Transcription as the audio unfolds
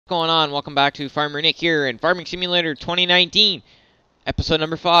going on? Welcome back to Farmer Nick here in Farming Simulator 2019, episode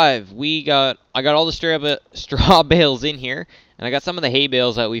number 5. I got all the straw bales in here, and I got some of the hay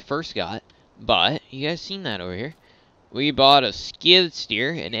bales that we first got. But you guys seen that over here? We bought a skid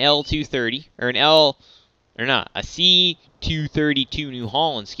steer, an L230, or a C232 New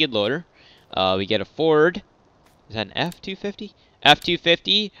Holland skid loader. We get a Ford. Is that an F250?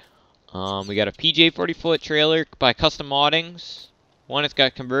 F250. We got a PJ 40-foot trailer by Custom Moddings. One, it's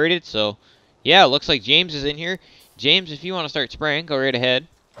got converted, so yeah, it looks like James is in here. James, if you want to start spraying, go right ahead.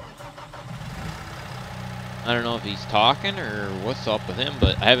 I don't know if he's talking or what's up with him,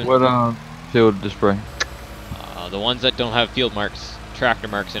 but I haven't... What field to spray? The ones that don't have field marks, tractor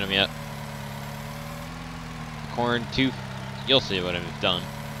marks in them yet. Corn, you'll see what I've done.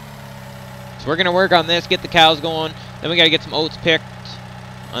 So we're going to work on this, get the cows going, then we got to get some oats picked,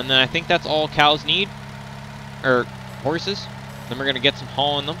 and then I think that's all cows need, or horses. Then we're going to get some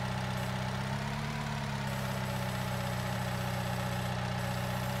hauling them.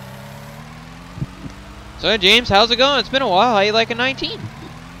 So James, how's it going? It's been a while. How you liking 19?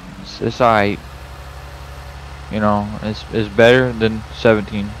 It's alright. You know, it's better than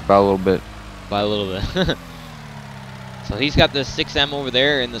 17 by a little bit. By a little bit. So he's got the 6M over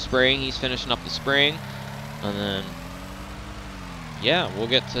there in the spraying. He's finishing up the spraying. And then, yeah, we'll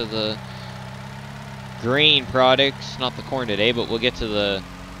get to the grain products. Not the corn today, but we'll get to the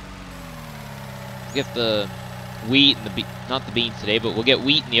wheat and not the beans today, but we'll get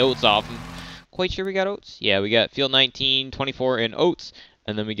wheat and the oats off. I'm quite sure we got oats. Yeah, we got field 19, 24 in oats.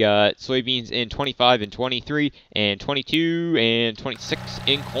 And then we got soybeans in 25 and 23 and 22 and 26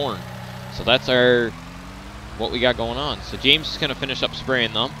 in corn. So that's what we got going on. So James is going to finish up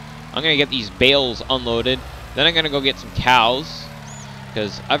spraying them. I'm going to get these bales unloaded. Then I'm going to go get some cows,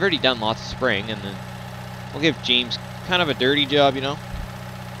 because I've already done lots of spraying. And then we'll give James kind of a dirty job, you know.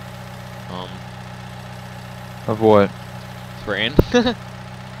 Of what? Spraying.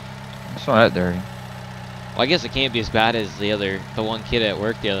 It's not that dirty. Well, I guess it can't be as bad as the one kid at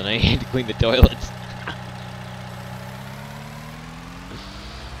work the other night had to clean the toilets.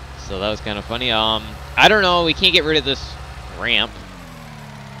 So that was kind of funny. I don't know, we can't get rid of this ramp.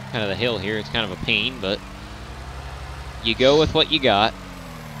 Kind of the hill here, it's kind of a pain, but you go with what you got.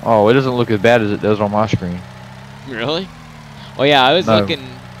 Oh, it doesn't look as bad as it does on my screen. Really? Oh yeah, I was looking,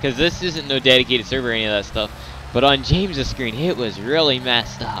 because this isn't no dedicated server or any of that stuff, but on James's screen, it was really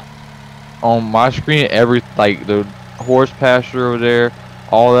messed up. On my screen, like the horse pasture over there,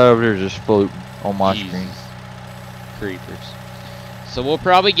 all that over there is just floating on my screen. Creepers. So we'll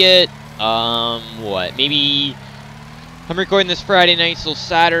probably get, what, maybe, I'm recording this Friday night, so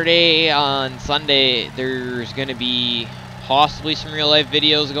Saturday, on Sunday, there's going to be possibly some real life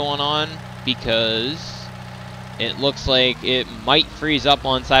videos going on, because it looks like it might freeze up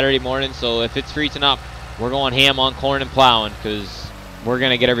on Saturday morning. So if it's freezing up, we're going ham on corn and plowing, because we're going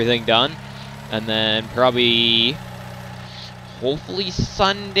to get everything done. And then probably, hopefully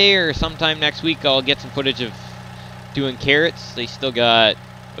Sunday or sometime next week, I'll get some footage of doing carrots. They still got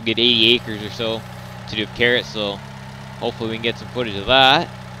a good 80 acres or so to do carrots, so hopefully we can get some footage of that.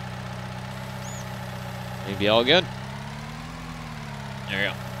 Maybe all good. There we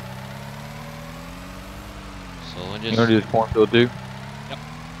go. So we'll just... You want to do this cornfield too? Yep.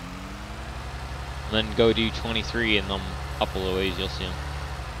 And then go do 23 and them up a little ways, you'll see them.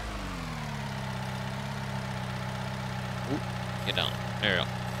 Get down. There we go.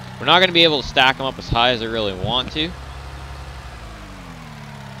 We're not going to be able to stack them up as high as I really want to.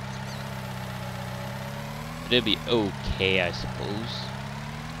 But it'll be okay, I suppose.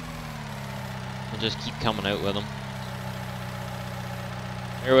 We'll just keep coming out with them.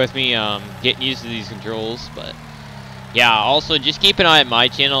 Bear with me, getting used to these controls, but... Yeah, also, just keep an eye on my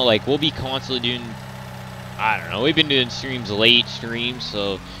channel. Like, we'll be constantly doing... I don't know, we've been doing late streams,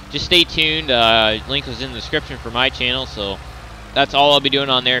 so... Just stay tuned. Link was in the description for my channel, so... That's all I'll be doing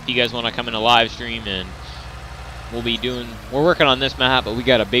on there if you guys want to come in a live stream. And we're working on this map, but we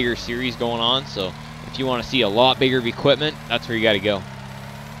got a bigger series going on, so if you want to see a lot bigger of equipment, that's where you got to go.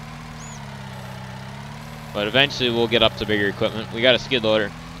 But eventually we'll get up to bigger equipment. We got a skid loader.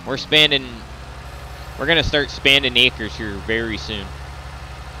 We're going to start expanding acres here very soon.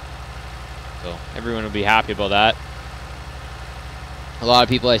 So everyone will be happy about that. A lot of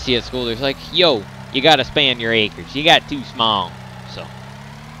people I see at school, they're like, yo, you got to expand your acres. You got too small. So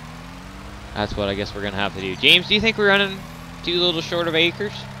that's what I guess we're going to have to do. James, do you think we're running too little short of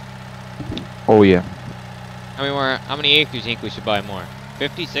acres? Oh yeah. How many acres do you think we should buy more?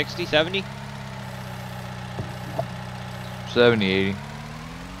 50, 60, 70? 70, 80.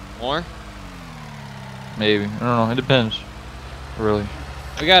 More? Maybe. I don't know. It depends. Really.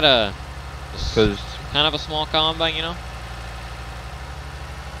 We got a Because kind of a small combine, you know.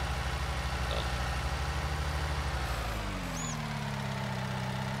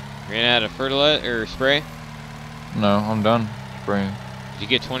 Ran out of fertilizer or spray. no, I'm done spraying. Did you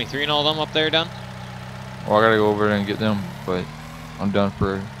get 23 and all them up there done? Well, I gotta go over there and get them, but I'm done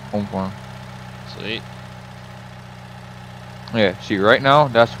for home farm. Sweet. Yeah, see, right now,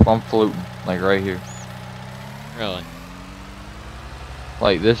 that's I'm floating, like right here. Really?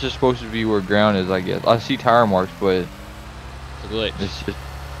 Like, this is supposed to be where ground is, I guess. I see tire marks, but It's a glitch. it's just,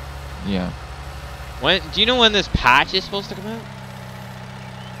 yeah. When do you know when this patch is supposed to come out?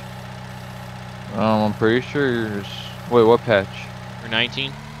 I'm pretty sure. Wait, what patch? For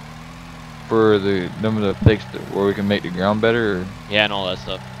 19? For them to fix where we can make the ground better? Or? Yeah, and all that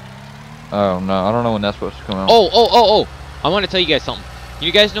stuff. Oh no, I don't know when that's supposed to come out. Oh! I want to tell you guys something.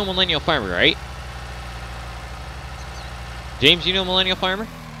 You guys know Millennial Farmer, right? James, you know Millennial Farmer?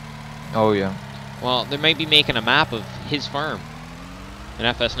 Oh yeah. Well, they might be making a map of his farm in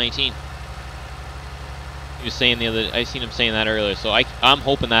FS19. He was saying I seen him saying that earlier, so I'm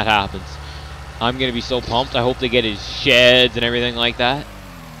hoping that happens. I'm gonna be so pumped. I hope they get his sheds and everything like that.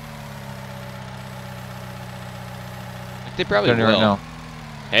 They probably Doing it will. right now.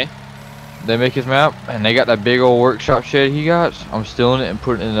 Okay. They make his map, and they got that big old workshop shed he got. I'm stealing it and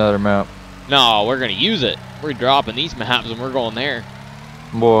putting it in another map. No, we're gonna use it. We're dropping these maps and we're going there.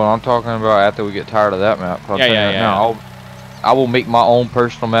 Boy, I'm talking about after we get tired of that map. I'm Yeah, telling you yeah, right yeah. now, I will make my own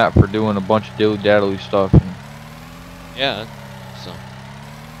personal map for doing a bunch of dilly-daddly stuff. Yeah. So.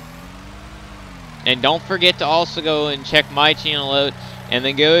 And don't forget to also go and check my channel out, and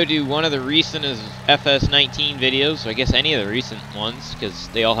then go to one of the recent FS19 videos. So I guess any of the recent ones, because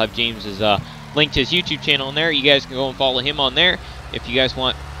they all have James's link to his YouTube channel in there. You guys can go and follow him on there if you guys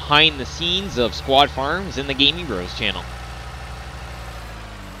want behind the scenes of Squad Farms in the Gaming Bros channel.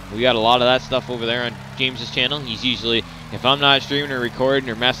 We got a lot of that stuff over there on James's channel. He's usually, if I'm not streaming or recording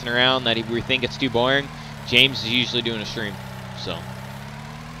or messing around that we think it's too boring, James is usually doing a stream. So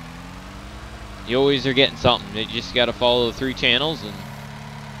you always are getting something. You just got to follow the 3 channels, and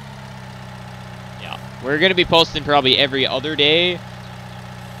yeah, we're gonna be posting probably every other day.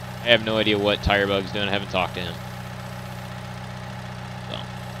 I have no idea what Tirebug's doing. I haven't talked to him. So,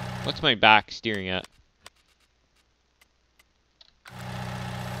 what's my back steering at?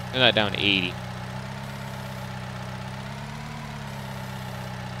 Turn that down to 80.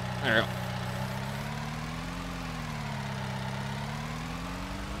 There we go.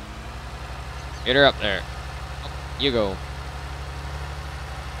 Get her up there. Oh, you go.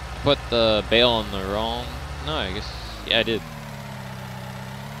 Put the bale on the wrong... No, I guess... Yeah, I did.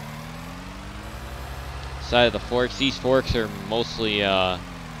 Side of the forks. These forks are mostly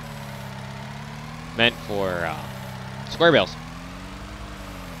meant for square bales.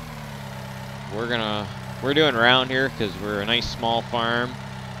 We're doing round here because we're a nice small farm.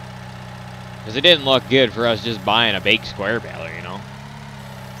 Because it didn't look good for us just buying a big square baler, you know.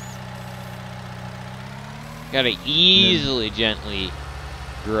 Gotta easily, gently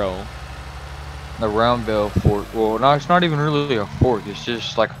grow. The round bale fork. Well, no, it's not even really a fork. It's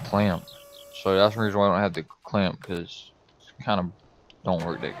just like a clamp. So that's the reason why I don't have the clamp, because it kind of don't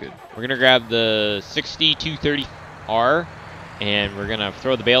work that good. We're gonna grab the 6230R, and we're gonna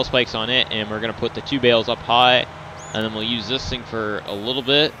throw the bale spikes on it, and we're gonna put the 2 bales up high, and then we'll use this thing for a little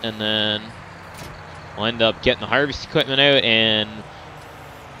bit, and then we'll end up getting the harvest equipment out and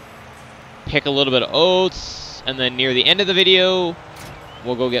pick a little bit of oats, and then near the end of the video,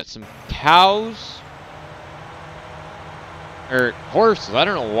 we'll go get some cows. Or horses. I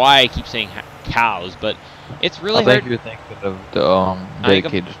don't know why I keep saying cows, but it's really I hard. think you're thinking of the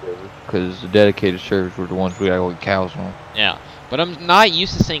dedicated servers, because the dedicated servers were the ones we got to go get cows on. Yeah, but I'm not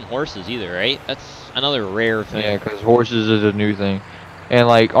used to saying horses either, right? That's another rare thing. Yeah, because horses is a new thing. And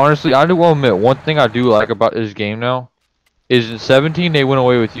like, honestly, I do admit, one thing I do like about this game now is in 17 they went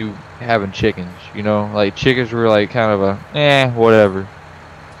away with you having chickens, you know? Like, chickens were like kind of a, whatever.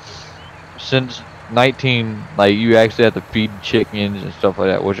 Since 19, like, you actually have to feed chickens and stuff like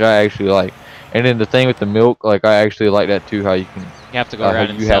that, which I actually like. And then the thing with the milk, like, I actually like that too, how you can... You have to go around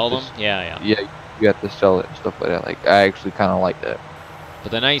and sell them? Yeah. Yeah, you have to sell it and stuff like that. Like, I actually kind of like that.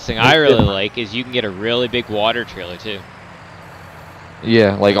 But the nice thing I really like is you can get a really big water trailer too.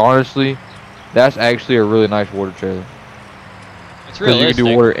 Yeah, like, honestly, that's actually a really nice water trailer. It's Because realistic. you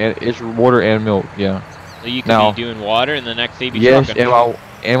can do water and, it's water and milk, yeah. So you can Now, be doing water and the next day be yes, trucking.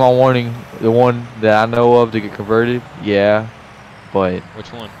 am I wanting the one that I know of to get converted? Yeah, but...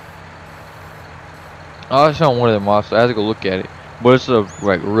 Which one? I just don't one of them monsters. I have to go look at it. But it's a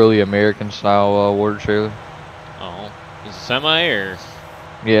like really American style water trailer. Oh. Is it semi or?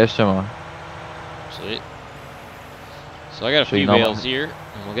 Yeah, semi. Sweet. So I got a So, you few know, bales here,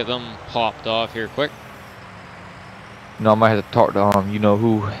 and we'll get them popped off here quick. You know, I might have to talk to you know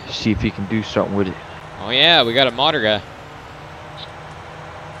who, see if he can do something with it. Oh yeah, we got a modder guy.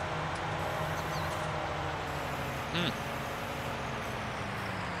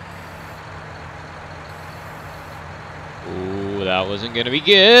 Ooh, that wasn't gonna be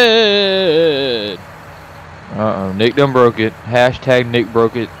good. Nick done broke it. Hashtag Nick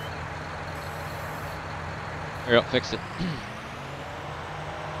broke it. Here, I'll fix it.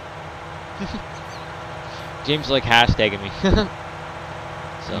 James like hashtagging me.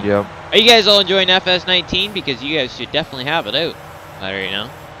 So, Yep. are you guys all enjoying FS19? Because you guys should definitely have it out right now.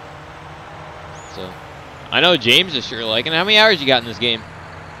 So, I know James is sure liking it. How many hours you got in this game?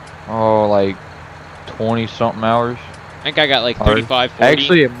 Oh, like 20 something hours. I think I got like 35, 40.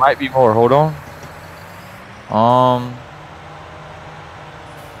 Actually, it might be more. Hold on.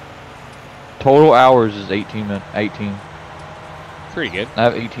 Total hours is 18 minutes. 18. Pretty good. I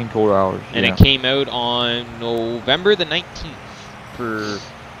have 18 total hours. And yeah. it came out on November the 19th. For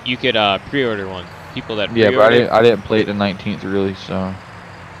you could pre-order one. People that Yeah, pre-ordered. but I didn't play it the 19th really, so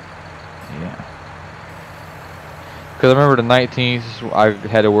yeah. Cause I remember the 19th, I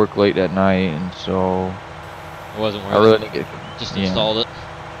had to work late that night, and so It wasn't worth I really it. didn't get. Just yeah. installed it.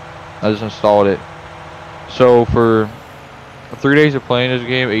 I just installed it. So for 3 days of playing this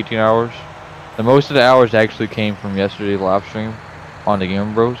game, 18 hours. The most of the hours actually came from yesterday's live stream on the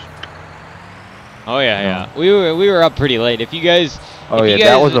Game Bros. Oh yeah, yeah. We were up pretty late. If you guys. Oh if yeah, you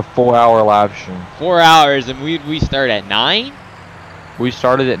that guys, was a 4-hour live stream. 4 hours, and we start at 9. We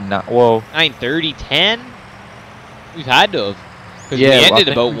started at 9:30, 10. We've had to have. Because yeah, we I ended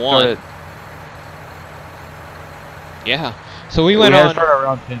think about we 1. started- Yeah. So we we went had to on. start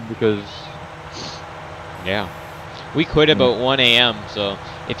around 10 because Yeah. We quit about 1 a.m. So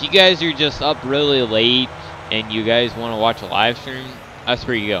if you guys are just up really late and you guys want to watch a live stream, that's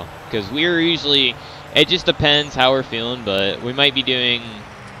where you go. Because we're usually, it just depends how we're feeling, but we might be doing,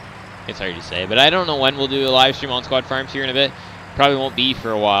 it's hard to say, but I don't know when we'll do a live stream on Squad Farms here in a bit. Probably won't be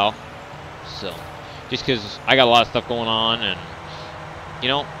for a while. So, just because I got a lot of stuff going on, and, you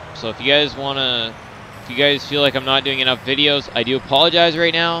know, so if you guys want to, if you guys feel like I'm not doing enough videos, I do apologize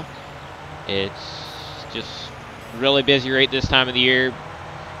right now. It's just really busy right this time of the year.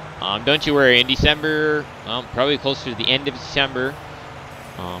 Don't you worry, in December, probably closer to the end of December,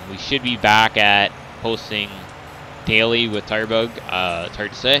 we should be back at posting daily with Tirebug. It's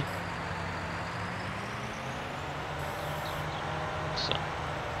hard to say. So,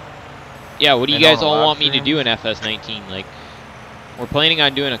 yeah, what do you And on guys a all live want me to stream? do in FS19? Like, we're planning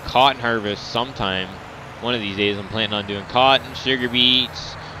on doing a cotton harvest sometime. One of these days, I'm planning on doing cotton, sugar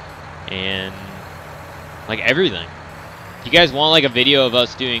beets, and like everything. You guys want like a video of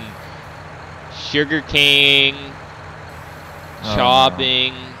us doing sugar cane, Oh,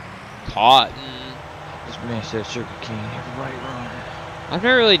 chopping, cotton? this man said Sugar King. Everybody run. I've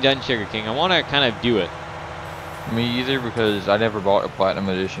never really done sugar cane. I want to kind of do it. Me either, because I never bought a Platinum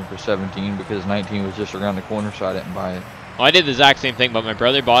Edition for 17 because 19 was just around the corner, so I didn't buy it. Well, I did the exact same thing, but my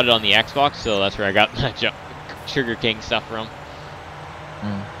brother bought it on the Xbox, so that's where I got that sugar cane stuff from.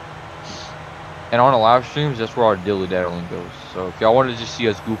 And on the live streams, that's where our dilly-daddling goes. So if y'all want to just see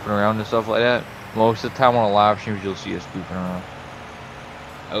us goofing around and stuff like that, most of the time on the live streams, you'll see us goofing around.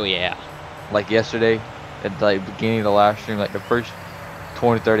 Oh yeah. Like yesterday, at the beginning of the live stream, like the first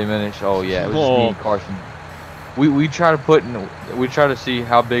 20-30 minutes, oh yeah, it was just me and Carson. We try to see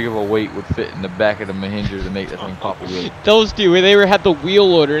how big of a weight would fit in the back of the Mahindra to make that thing pop a wheel. Those two, where they had the wheel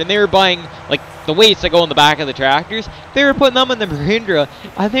loader, and they were buying like the weights that go in the back of the tractors. They were putting them in the Mahindra,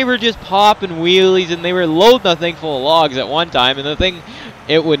 and they were just popping wheelies, and they were loading the thing full of logs at one time, and the thing,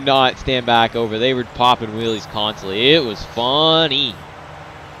 it would not stand back over. They were popping wheelies constantly. It was funny.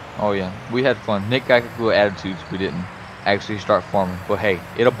 Oh yeah, we had fun. Nick got cool attitudes. We didn't actually start farming, but hey,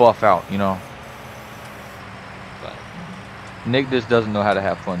 it'll buff out, you know. But Nick just doesn't know how to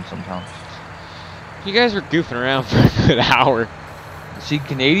have fun sometimes. you guys were goofing around for a good hour. See,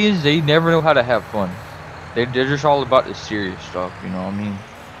 Canadians, they never know how to have fun. They're just all about the serious stuff, you know what I mean?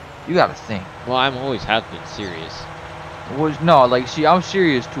 You gotta think. Well, I'm always have been serious. No, like, see, I'm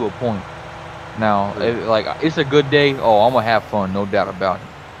serious to a point. Now, like, it's a good day, oh, I'm gonna have fun, no doubt about it.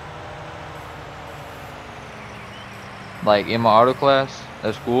 Like, in my auto class,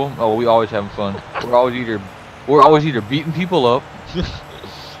 at school, oh, we always having fun. We're always either beating people up.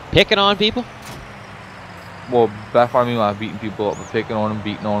 Picking on people? Well, by far I mean like beating people up, but picking on them,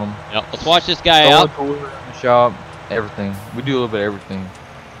 beating on them. Yep, let's watch this guy up. Going to the shop, everything. We do a little bit of everything.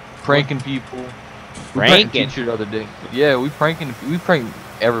 Pranking people. We pranked a Pranking? teacher the other day. Yeah, we prank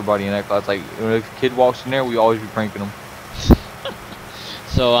everybody in that class. Like when a kid walks in there, we always be pranking them.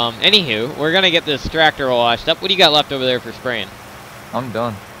 So anywho, we're gonna get this tractor all washed up. What do you got left over there for spraying? I'm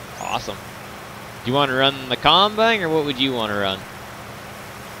done. Awesome. Do you want to run the combine, or what would you want to run?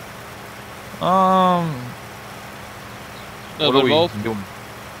 A little bit of both? Doing?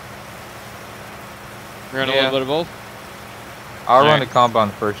 Run a little bit of both? I'll run the combine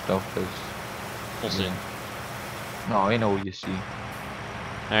first though, because we'll see. No, I know what you see.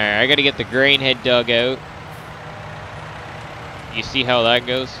 Alright, I gotta get the grain head dug out. You see how that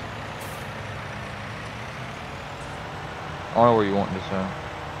goes? I don't know where you want this at.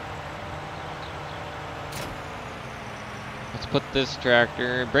 Let's put this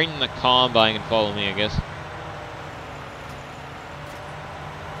tractor, bring the combine and follow me, I guess.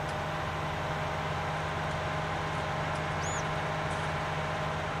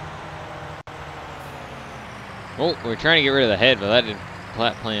 Oh, we're trying to get rid of the head, but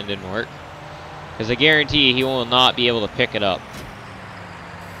that plan didn't work. Because I guarantee you, he will not be able to pick it up.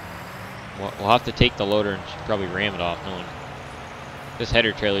 We'll have to take the loader and probably ram it off. No, this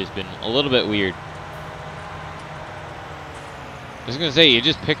header trailer's been a little bit weird. I was gonna say, you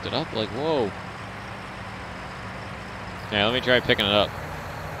just picked it up, like, whoa. Yeah, let me try picking it up.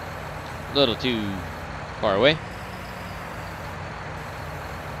 A little too far away.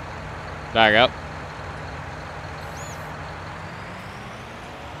 Back up.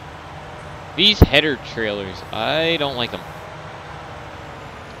 These header trailers, I don't like them.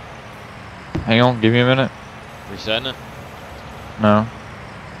 Hang on, give me a minute. Resetting it? No.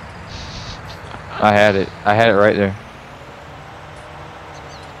 I had it right there.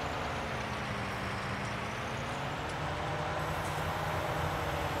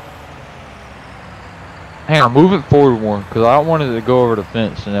 Hang on, move it forward more, because I don't want it to go over the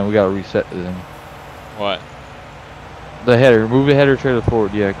fence and then we gotta reset the thing. What? The header, move the header trailer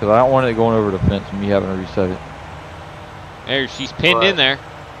forward, yeah, because I don't want it going over the fence and me having to reset it. There, she's pinned in there.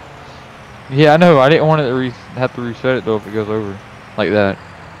 Yeah, I know, I didn't want it to have to reset it though if it goes over, like that.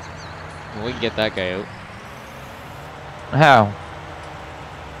 Well, we can get that guy out. How?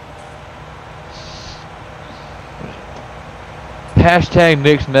 Hashtag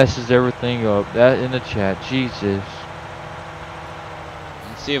Nix messes everything up. That in the chat. Jesus.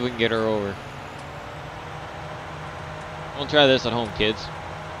 Let's see if we can get her over. We'll try this at home, kids.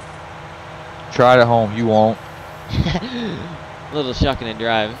 Try it at home. You won't. A little shucking and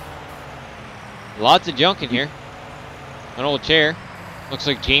driving. Lots of junk in here. An old chair. Looks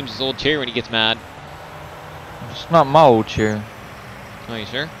like James's old chair when he gets mad. It's not my old chair. Oh, you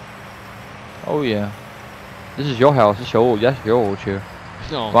sure? Oh yeah. This is your house. That's your old chair.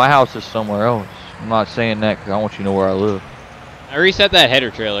 No. My house is somewhere else. I'm not saying that because I want you to know where I live. I reset that header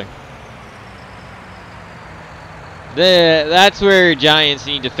trailer. That's where Giants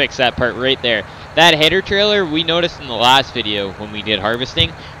need to fix that part right there. That header trailer, we noticed in the last video when we did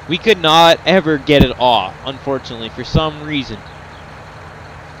harvesting, we could not ever get it off, unfortunately, for some reason.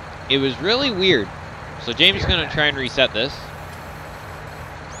 It was really weird. So James is going to try and reset this.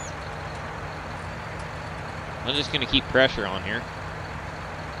 I'm just going to keep pressure on here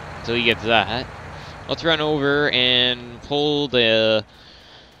until he gets that. Let's run over and pull the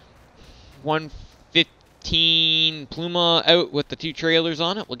 115 Pluma out with the 2 trailers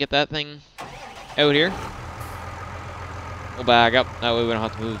on it. We'll get that thing out here. We'll back up. That way we don't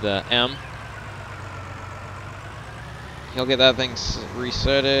have to move the M. He'll get that thing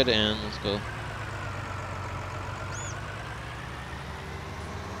resetted and let's go.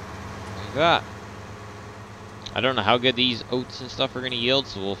 Like that. I don't know how good these oats and stuff are going to yield,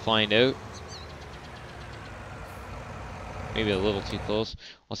 so we'll find out. Maybe a little too close.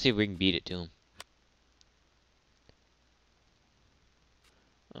 Let's see if we can beat it to him.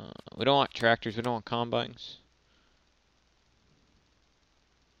 We don't want tractors, we don't want combines.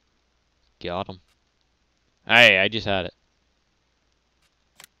 Got him. Hey, I just had it.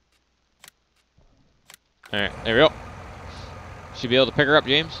 Alright, there we go. Should be able to pick her up,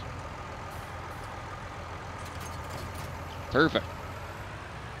 James. Perfect.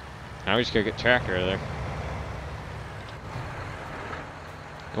 Now we just gotta get tractor out of there.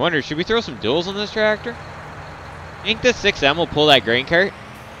 I wonder, should we throw some duals on this tractor? Think this 6M will pull that grain cart?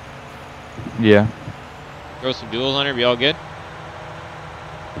 Yeah. Throw some duals on her, be all good?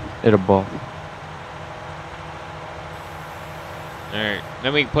 It'll buff. Alright,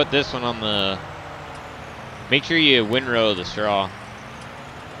 then we can put this one on the... Make sure you windrow the straw.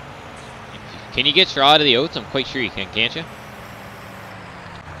 Can you get straw out of the oats? I'm quite sure you can, can't you?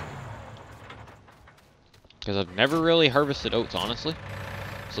 Because I've never really harvested oats, honestly.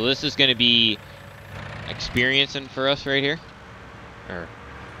 So this is going to be experiencing for us right here. Or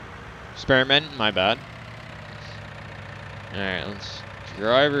Spearmint, my bad. Alright, let's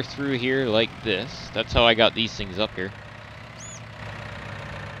drive her through here like this. That's how I got these things up here.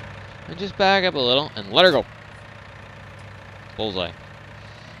 And just back up a little and let her go. Bullseye.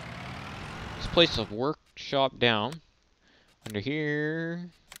 Let's place a workshop down. Under here.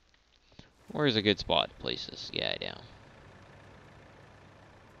 Where's a good spot to place this guy down?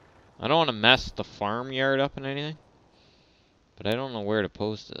 I don't want to mess the farmyard up and anything. But I don't know where to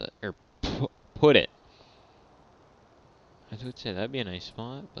post it. Or put it. I would say that'd be a nice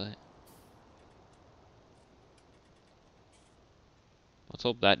spot, but... let's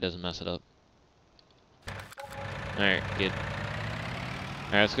hope that doesn't mess it up. Alright, good.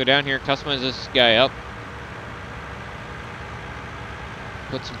 Alright, let's go down here, customize this guy up.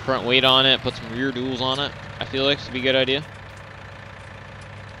 Put some front weight on it, put some rear duals on it. I feel like this would be a good idea.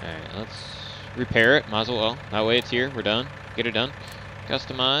 Alright, let's repair it, might as well. That way it's here, we're done. Get it done.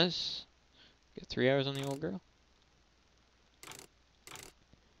 Customize. Get 3 hours on the old girl.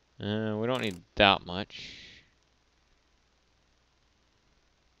 We don't need that much.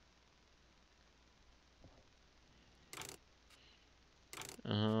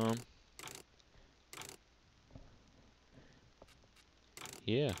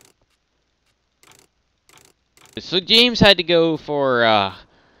 Yeah. So James had to go for,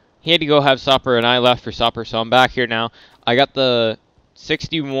 he had to go have supper, and I left for supper, so I'm back here now. I got the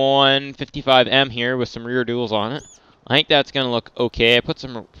 6155M here with some rear duals on it. I think that's going to look okay. I put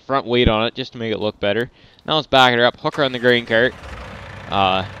some front weight on it just to make it look better. Now let's back her up, hook her on the grain cart.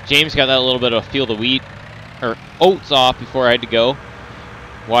 James got that little bit of field of wheat, or oats off before I had to go.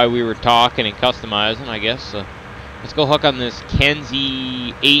 While we were talking and customizing, I guess. So let's go hook on this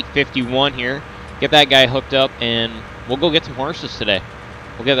Kenzie 851 here. Get that guy hooked up, and we'll go get some horses today.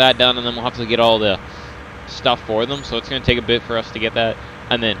 We'll get that done, and then we'll have to get all the stuff for them. So it's going to take a bit for us to get that.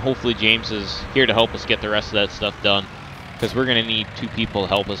 And then hopefully James is here to help us get the rest of that stuff done. Because we're going to need 2 people to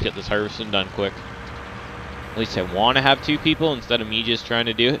help us get this harvesting done quick. At least I want to have 2 people instead of me just trying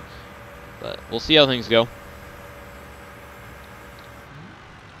to do it. But we'll see how things go.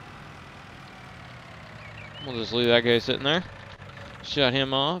 We'll just leave that guy sitting there. Shut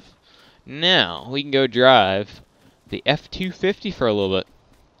him off. Now, we can go drive the F250 for a little bit.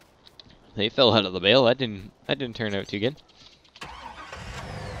 They fell out of the bale. That didn't turn out too good.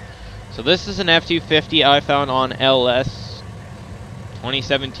 So this is an F250 I found on LS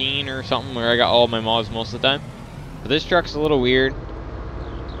 2017 or something, where I got all my mods most of the time. But this truck's a little weird.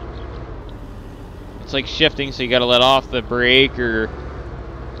 It's like shifting, so you gotta let off the brake, or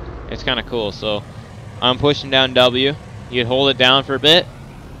it's kind of cool. So I'm pushing down W. You'd hold it down for a bit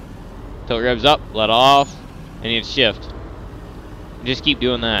until it revs up, let off, and you'd shift. And just keep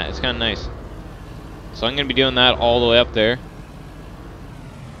doing that. It's kind of nice. So I'm going to be doing that all the way up there.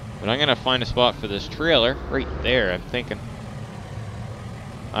 But I'm going to find a spot for this trailer right there, I'm thinking.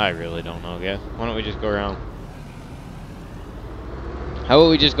 I really don't know, guys. Why don't we just go around? How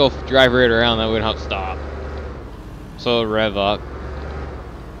about we just go drive right around, that we don't have to stop. So it'll rev up.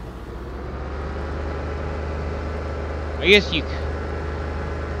 I guess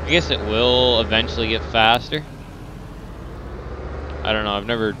it will eventually get faster. I don't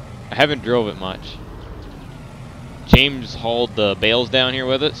know, I haven't drove it much. James hauled the bales down here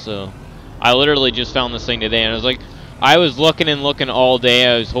with it, so I literally just found this thing today, and I was looking and looking all day.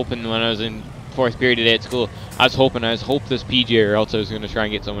 I was hoping when I was in 4th period today at school, I hope this PJ, or else I was going to try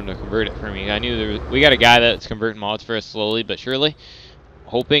and get someone to convert it for me. I knew we got a guy that's converting mods for us slowly but surely.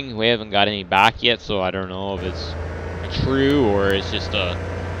 Hoping. We haven't got any back yet, so I don't know if it's true or it's just a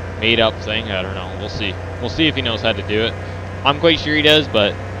made-up thing. I don't know. We'll see. We'll see if he knows how to do it. I'm quite sure he does,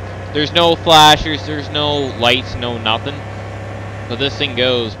 but there's no flashers, there's no lights, no nothing. But this thing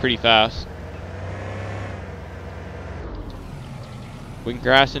goes pretty fast. We can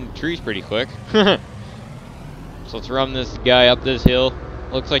crash into trees pretty quick. So let's run this guy up this hill.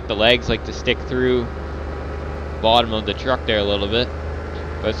 Looks like the legs like to stick through the bottom of the truck there a little bit.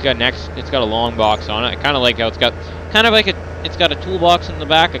 But it's got a long box on it. I kind of like how it's got it's got a toolbox in the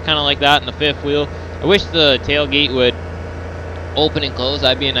back. I kind of like that in the 5th wheel. I wish the tailgate would open and close.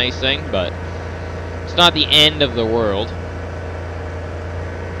 That'd be a nice thing, but it's not the end of the world.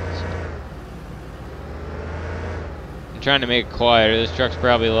 I'm trying to make it quieter. This truck's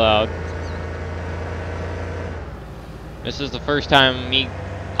probably loud. This is the first time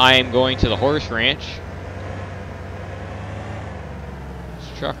I am going to the horse ranch.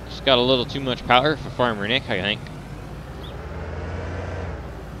 This truck's got a little too much power for Farmer Nick, I think.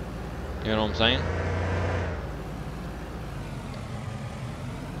 You know what I'm saying?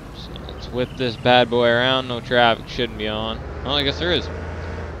 So let's whip this bad boy around. No traffic shouldn't be on. Well, I guess there is.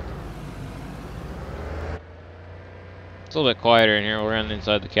 It's a little bit quieter in here. We'll run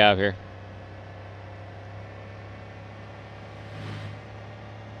inside the cab here.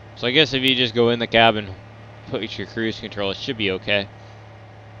 So I guess if you just go in the cab and put your cruise control, it should be okay.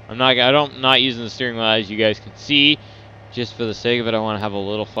 I'm not using the steering wheel, as you guys can see. Just for the sake of it, I want to have a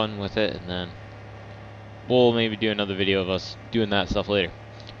little fun with it, and then we'll maybe do another video of us doing that stuff later.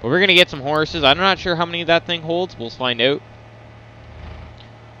 But we're gonna get some horses. I'm not sure how many that thing holds. We'll find out.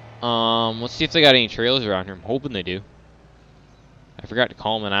 Let's see if they got any trailers around here. I'm hoping they do. I forgot to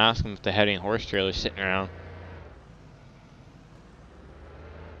call them and ask them if they had any horse trailers sitting around.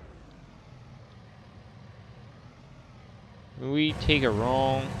 We take a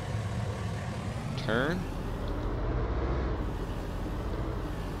wrong turn.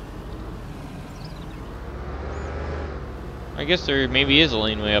 I guess there maybe is a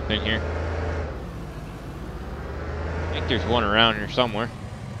laneway up in here. I think there's one around here somewhere.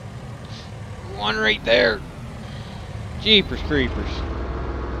 One right there. Jeepers creepers.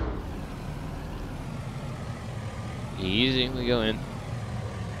 Easy, we go in.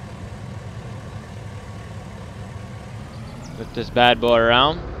 Put this bad boy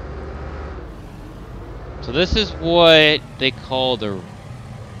around. So this is what they call the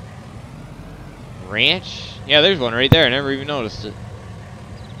ranch. Yeah, there's one right there. I never even noticed it.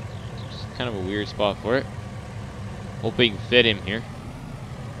 It's kind of a weird spot for it. Hope we can fit him here.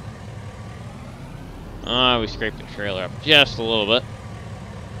 We scraped the trailer up just a little bit.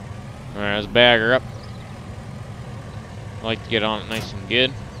 Alright, let's bag her up. I like to get on it nice and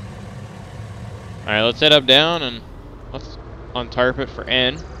good. Alright, let's head up down and let's untarp it for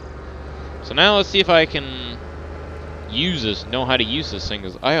N. So now let's see if I can know how to use this thing,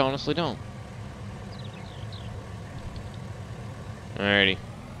 because I honestly don't. Alrighty.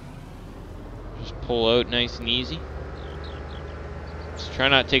 Just pull out nice and easy. Just try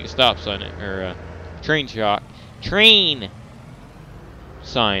not to take a stop sign or train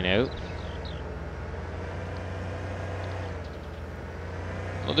sign out.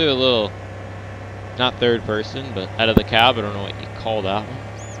 We'll do a little, not third person, but out of the cab. I don't know what you call that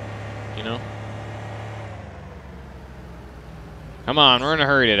one. You know? Come on, we're in a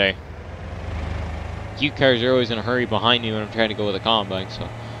hurry today. Cute cars are always in a hurry behind me when I'm trying to go with a combine, so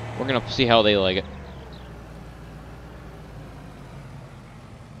we're gonna see how they like it.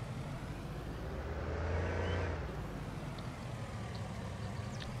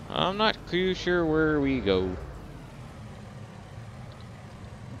 I'm not too sure where we go.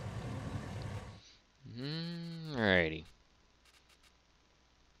 Alrighty.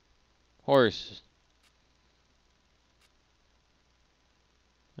 Horses.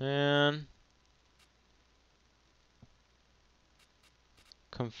 And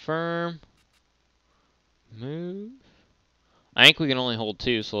confirm. Move. I think we can only hold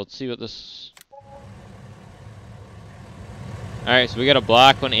 2, so let's see what this. Alright, so we got a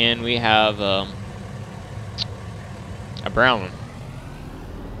black one and we have a brown one.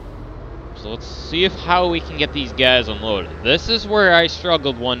 So let's see how we can get these guys unloaded. This is where I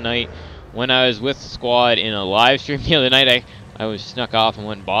struggled one night when I was with the squad in a live stream the other night. I was snuck off and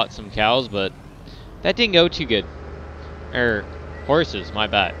went and bought some cows, but that didn't go too good. Or horses, my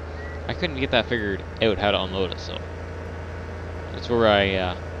bad. I couldn't get that figured out how to unload it, so that's where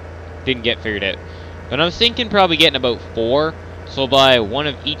I didn't get figured out. But I was thinking probably getting about 4. So by one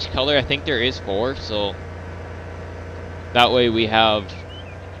of each color, I think there is 4. So that way we have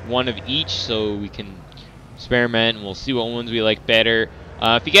one of each, so we can experiment and we'll see what ones we like better.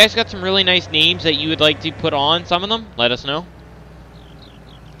 If you guys got some really nice names that you would like to put on some of them, let us know.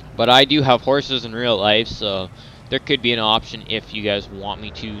 But I do have horses in real life, so there could be an option if you guys want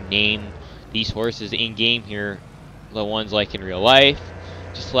me to name these horses in game here, the ones like in real life.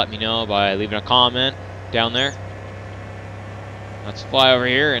 Just let me know by leaving a comment down there. Let's fly over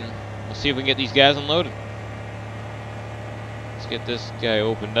here and we'll see if we can get these guys unloaded. Let's get this guy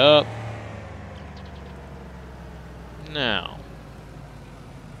opened up. Now.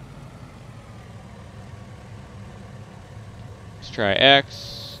 Let's try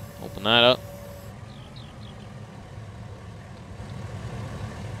X. Open that up.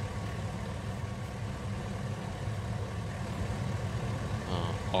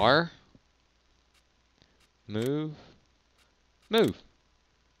 R. Move. Move.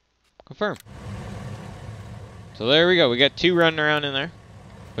 Confirm. So there we go. We got 2 running around in there.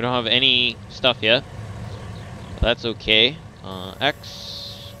 We don't have any stuff yet. That's okay.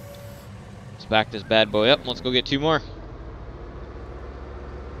 X. Let's back this bad boy up. Let's go get 2 more.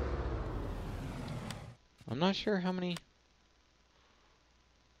 I'm not sure how many.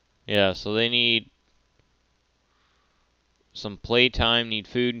 Yeah, so they need some playtime, need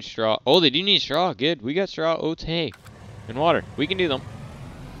food and straw. Oh, they do need straw. Good. We got straw. Oats, hay. and water. We can do them.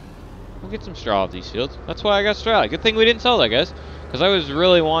 We'll get some straw off these fields. That's why I got straw. Good thing we didn't sell that, guys. Because I was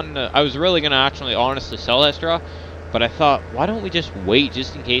really going to actually honestly sell that straw. But I thought, why don't we just wait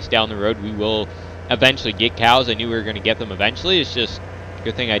just in case down the road we will eventually get cows. I knew we were going to get them eventually. It's just a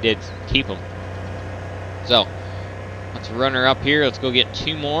good thing I did keep them. So, let's run her up here. Let's go get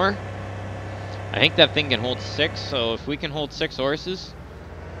 2 more. I think that thing can hold 6. So if we can hold 6 horses,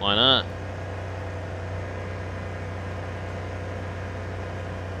 why not?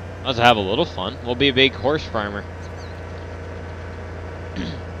 Let's have a little fun. We'll be a big horse farmer.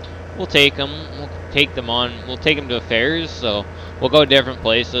 We'll take them. We'll take them to fairs. So we'll go to different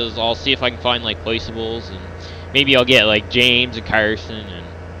places. I'll see if I can find like placeables, and maybe I'll get like James and Carson, and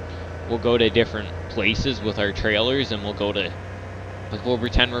we'll go to different places with our trailers, and we'll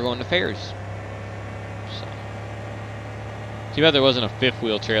pretend we're going to fairs. So too bad there wasn't a 5th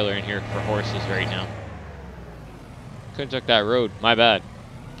wheel trailer in here for horses right now. Could've took that road. My bad.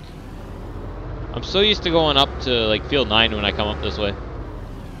 I'm so used to going up to like field 9 when I come up this way.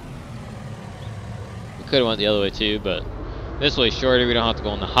 We could have went the other way too, but this way's shorter. We don't have to go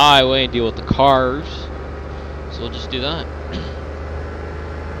on the highway and deal with the cars. So we'll just do that.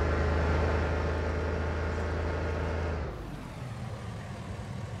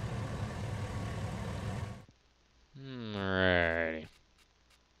 Alrighty.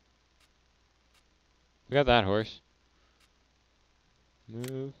 We got that horse.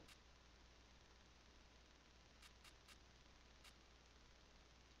 Move.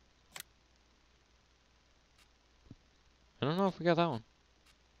 I don't know if we got that one.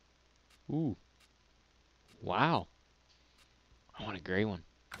 Ooh. Wow. I want a gray one.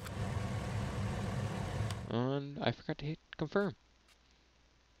 And I forgot to hit confirm.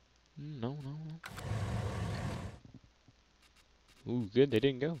 No. Ooh, good, they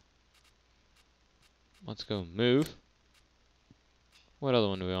didn't go. Let's go move. What other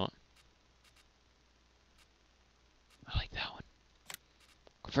one do we want? I like that one.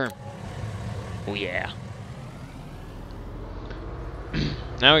 Confirm. Oh yeah.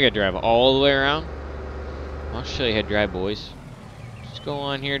 Now we gotta drive all the way around. I'll show you how to drive, boys. Just go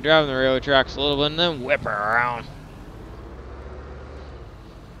on here, drive the railroad tracks a little bit, and then whip her around.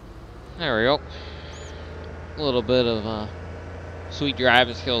 There we go. A little bit of sweet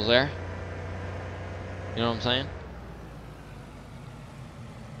driving skills there. You know what I'm saying?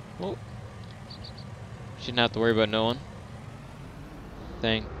 Oh. Shouldn't have to worry about no one.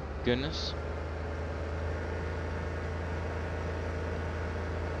 Thank goodness.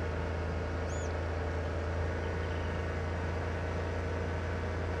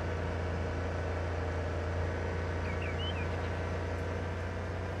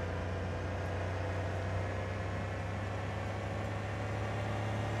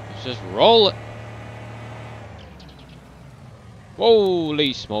 Let's just roll it.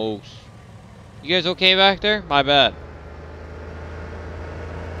 Holy smokes. You guys okay back there? My bad.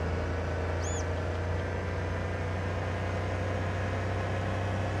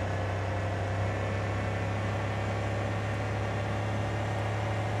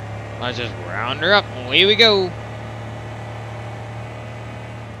 Let's just round her up. Away we go.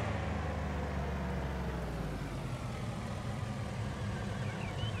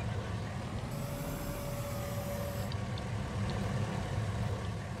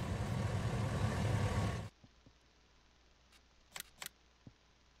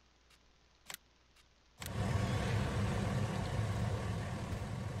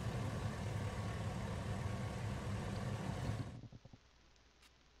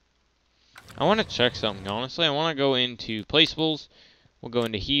 I want to check something, honestly. I want to go into placeables. We'll go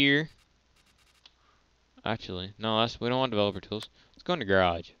into here. Actually, no, we don't want developer tools. Let's go into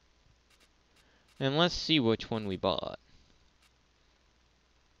garage. And let's see which one we bought.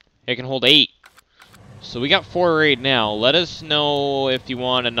 It can hold 8. So we got 4 right now. Let us know if you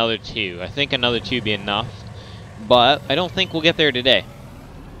want another 2. I think another 2 would be enough. But I don't think we'll get there today.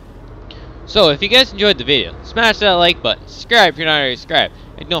 So if you guys enjoyed the video, smash that like button. Subscribe if you're not already subscribed.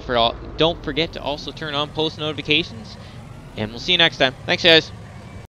 And don't forget to also turn on post notifications. And we'll see you next time. Thanks, guys.